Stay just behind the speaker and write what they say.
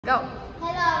Go.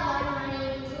 Hello everyone, my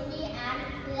name is Judy. I'm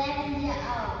 11 years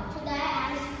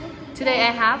old. Today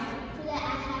I have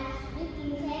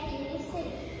speaking test in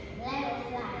listening level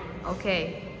 5. Okay.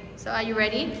 So are you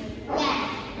ready? Yes.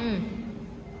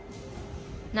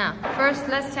 Now, first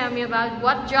let's tell me about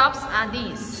what jobs are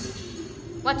these.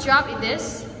 What job is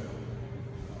this?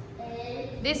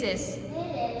 This is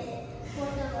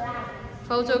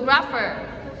photographer.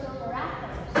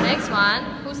 Next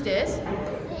one, who's this?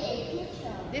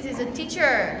 This is a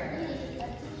teacher.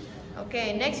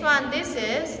 Okay, next one, this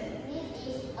is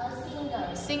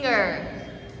a singer.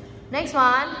 Next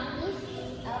one, This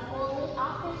is a police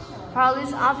officer.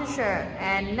 police officer.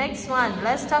 And next one,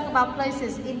 let's talk about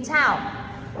places in town.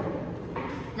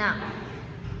 Now,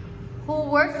 who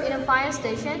works in a fire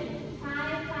station?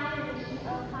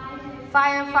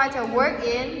 Firefighter work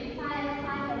in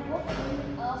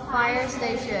a fire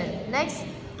station. Next,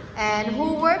 and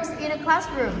who works in a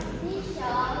classroom? Teacher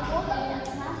work in a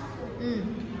classroom.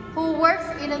 Who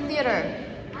works in a theater?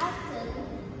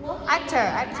 Actor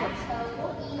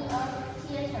Work in a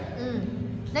theater.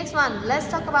 Next one, let's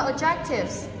talk about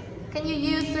adjectives. Can you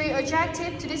use 3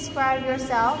 adjectives to describe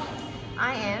yourself?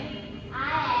 I am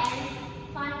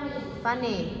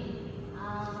funny,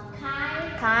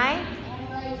 kind,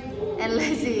 and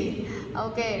lazy.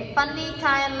 Okay, funny,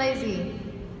 kind, and lazy.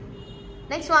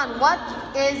 Next one, what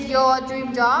is your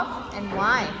dream job and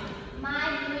why?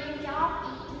 My dream job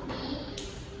is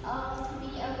to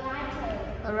be a writer.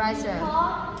 A writer.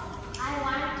 Because I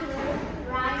want to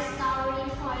write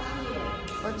stories for children.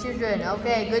 For children.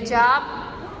 Okay, good job.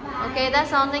 Bye. Okay,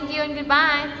 that's all. Thank you and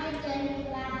goodbye.